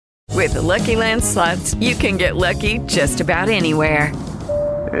With the Lucky Land Slots, you can get lucky just about anywhere.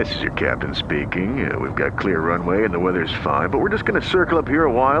 This is your captain speaking. We've got clear runway and the weather's fine, but we're just going to circle up here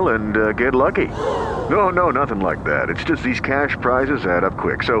a while and get lucky. No, nothing like that. It's just these cash prizes add up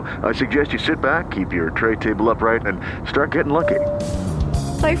quick. So I suggest you sit back, keep your tray table upright, and start getting lucky.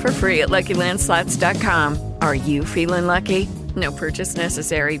 Play for free at LuckyLandSlots.com. Are you feeling lucky? No purchase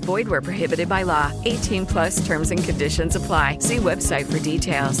necessary. Void where prohibited by law. 18 plus terms and conditions apply. See website for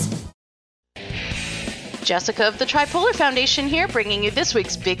details. Jessica of the Tripolar Foundation here, bringing you this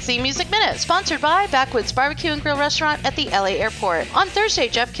week's Big C Music Minute, sponsored by Backwoods Barbecue and Grill Restaurant at the LA Airport. On Thursday,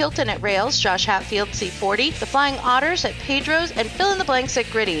 Jeff Kilton at Rails, Josh Hatfield C40, The Flying Otters at Pedro's, and Fill in the Blanks at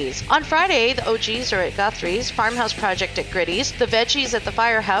Gritty's. On Friday, the OGs are at Guthrie's, Farmhouse Project at Gritty's, The Veggies at the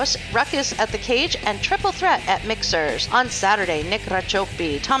Firehouse, Ruckus at the Cage, and Triple Threat at Mixers. On Saturday, Nick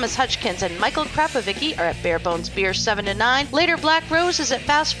Rachopi, Thomas Hutchkins, and Michael Krapovicki are at Bare Bones Beer 7 to 9. Later, Black Rose is at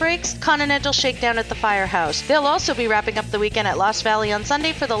Fast Breaks, Continental Shakedown at the Firehouse. They'll also be wrapping up the weekend at Lost Valley on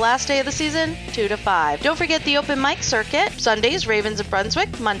Sunday for the last day of the season, 2 to 5. Don't forget the open mic circuit. Sundays, Ravens of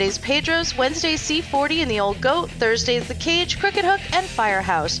Brunswick. Mondays, Pedro's. Wednesdays, C40 in the Old Goat. Thursdays, The Cage, Crooked Hook, and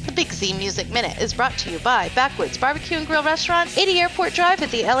Firehouse. The Big C Music Minute is brought to you by Backwoods Barbecue and Grill Restaurant, 80 Airport Drive at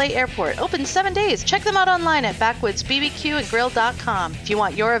the LA Airport. Open 7 days. Check them out online at backwoodsbbqandgrill.com. If you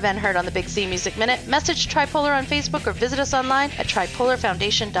want your event heard on the Big C Music Minute, message Tripolar on Facebook or visit us online at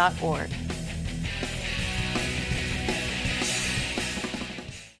tripolarfoundation.org.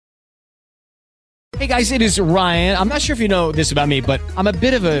 Hey guys, it is Ryan. I'm not sure if you know this about me, but I'm a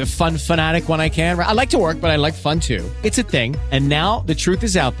bit of a fun fanatic when I can. I like to work, but I like fun too. It's a thing. And now the truth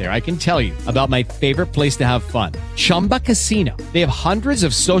is out there. I can tell you about my favorite place to have fun. Chumba Casino. They have hundreds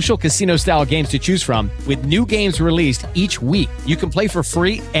of social casino style games to choose from with new games released each week. You can play for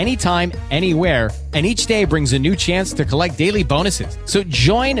free anytime, anywhere. And each day brings a new chance to collect daily bonuses. So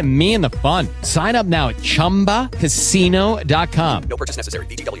join me in the fun. Sign up now at ChumbaCasino.com. No purchase necessary.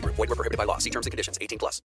 VGW Group. Void where prohibited by law. See terms and conditions. 18 plus.